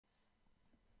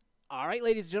All right,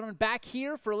 ladies and gentlemen, back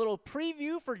here for a little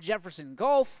preview for Jefferson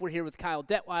Golf. We're here with Kyle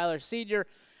Detwiler, Sr.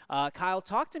 Kyle,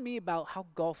 talk to me about how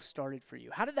golf started for you.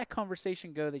 How did that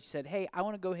conversation go that you said, hey, I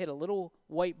want to go hit a little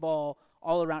white ball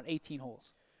all around 18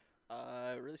 holes?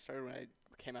 It really started when I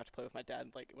came out to play with my dad,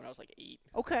 like when I was like 8.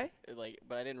 Okay.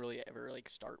 But I didn't really ever like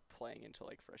start playing until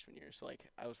like freshman year. So like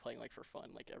I was playing like for fun,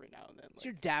 like every now and then. So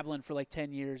you're dabbling for like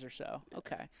 10 years or so. Yeah.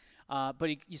 Okay. But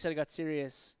you said it got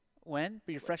serious when?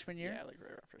 Your freshman year? Yeah, like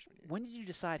right around freshman year. When did you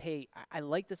decide, hey, I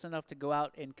like this enough to go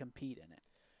out and compete in it?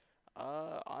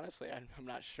 Honestly, I'm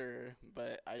not sure,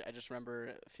 but I just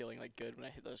remember feeling like good when I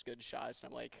hit those good shots,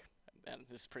 and I'm like, man,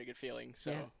 this is a pretty good feeling.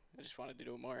 So I just wanted to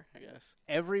do it more, I guess.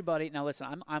 Everybody, now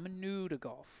listen, I'm new to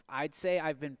golf. I'd say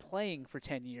I've been playing for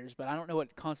 10 years, but I don't know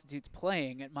what constitutes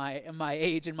playing at my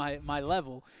age and my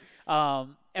level.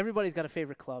 Everybody's got a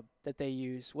favorite club that they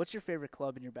use. What's your favorite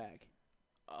club in your bag?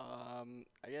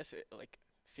 I guess like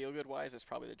feel good wise, it's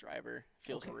probably the driver.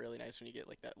 Feels really nice when you get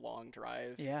like that long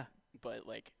drive. Yeah. But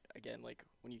like again, like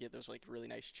when you get those like really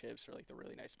nice chips or like the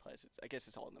really nice putts, I guess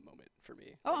it's all in the moment for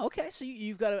me. Oh, okay. So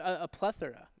you've got a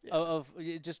plethora of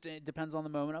it depends on the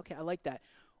moment. Okay, I like that.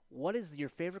 What is your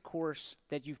favorite course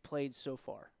that you've played so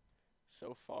far?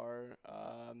 So far,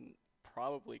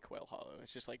 probably Quail Hollow.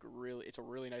 It's just like it's a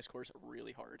really nice course,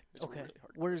 really hard. It's okay. A really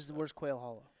hard Where's Quail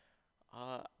Hollow?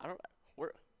 I don't.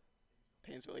 Where?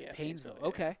 Painesville, yeah. Painesville. Yeah.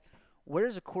 Okay.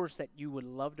 Where's a course that you would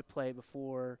love to play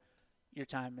before your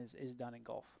time is done in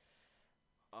golf?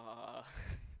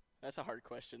 That's a hard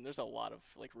question. There's a lot of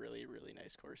like really, really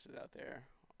nice courses out there.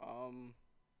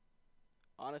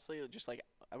 Honestly, just like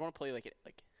I want to play like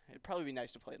it'd probably be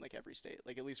nice to play in like every state,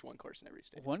 like at least one course in every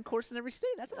state. One course in every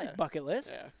state? That's a nice bucket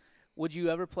list. Yeah. Would you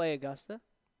ever play Augusta?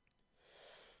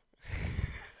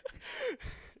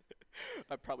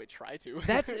 I'd probably try to.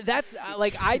 That's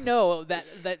like I know that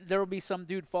there will be some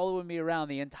dude following me around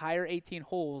the entire 18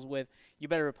 holes with you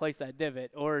better replace that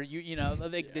divot or you know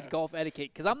the golf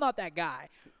etiquette because I'm not that guy.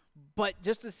 But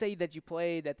just to say that you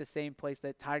played at the same place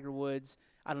that Tiger Woods,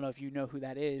 I don't know if you know who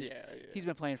that is. Yeah. He's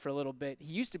been playing for a little bit.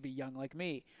 He used to be young like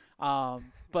me.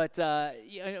 But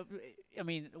you know, I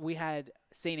mean, we had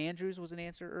St. Andrews was an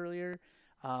answer earlier.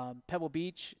 Pebble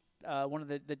Beach. One of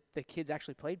the kids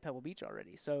actually played Pebble Beach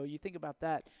already. So you think about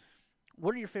that.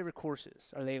 What are your favorite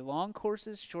courses? Are they long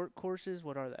courses, short courses?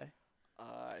 What are they?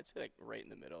 I'd say like right in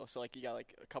the middle. So like you got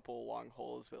like a couple long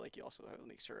holes, but like you also have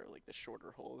like sort of like the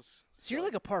shorter holes. So you're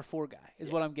like a par 4 guy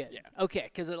is what I'm getting. Yeah. Okay,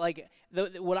 because like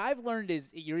what I've learned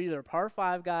is you're either a par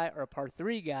 5 guy or a par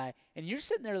 3 guy, and you're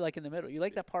sitting there like in the middle. You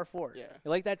like that par 4. Yeah.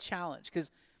 You like that challenge because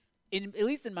at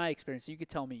least in my experience, you could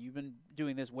tell me you've been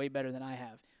doing this way better than I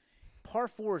have. Par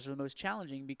 4s are the most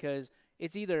challenging because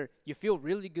it's either you feel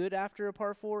really good after a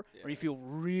par 4 or you feel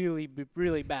really,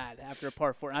 really bad after a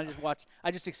par 4. And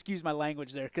I just excuse my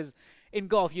language there because in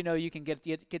golf, you know, you can get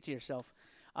to yourself.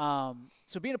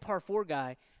 So being a par 4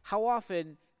 guy, how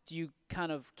often do you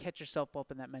kind of catch yourself up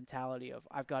in that mentality of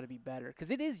I've got to be better? Because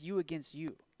it is you against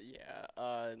you. Yeah.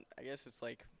 I guess it's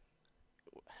like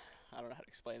I don't know how to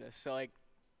explain this. So like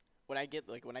when I get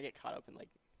caught up in like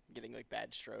getting like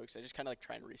bad strokes, I just kind of like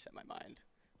try and reset my mind.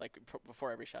 Like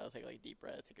before every shot, I'll take like a deep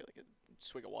breath, take like a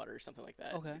swig of water or something like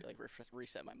that. Okay. And, like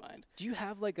reset my mind. Do you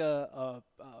have like I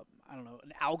don't know,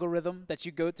 an algorithm that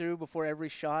you go through before every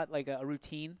shot, like a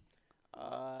routine?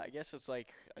 I guess it's like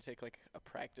I take like a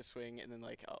practice swing and then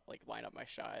like I'll like line up my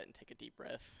shot and take a deep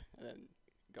breath and then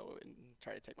go and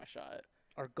try to take my shot.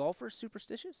 Are golfers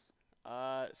superstitious?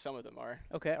 Some of them are.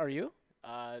 Okay, are you?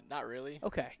 Not really.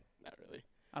 Okay. Not really.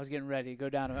 I was getting ready to go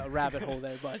down a rabbit hole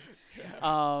there, but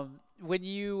Yeah. when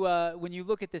you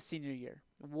look at this senior year,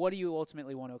 what do you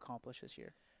ultimately want to accomplish this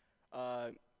year?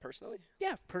 Personally?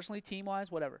 Yeah, personally,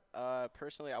 team-wise, whatever.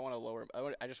 Personally, I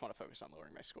just want to focus on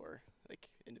lowering my score, like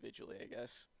individually, I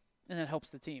guess. And that helps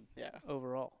the team. Yeah.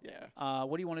 Overall. Yeah.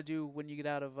 What do you want to do when you get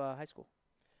out of high school?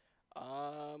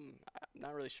 I'm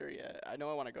not really sure yet. I know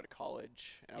I want to go to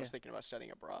college, and I was thinking about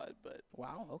studying abroad, but.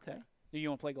 Wow. Okay. Do you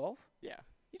want to play golf? Yeah.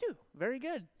 You do. Very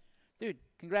good. Dude,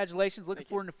 congratulations. Looking Thank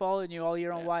forward to following you all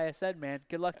year on Yeah. YSN, man.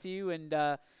 Good luck to you, and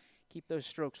keep those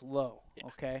strokes low,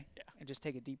 okay? Yeah. And just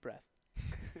take a deep breath.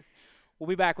 We'll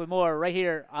be back with more right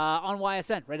here on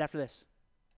YSN right after this.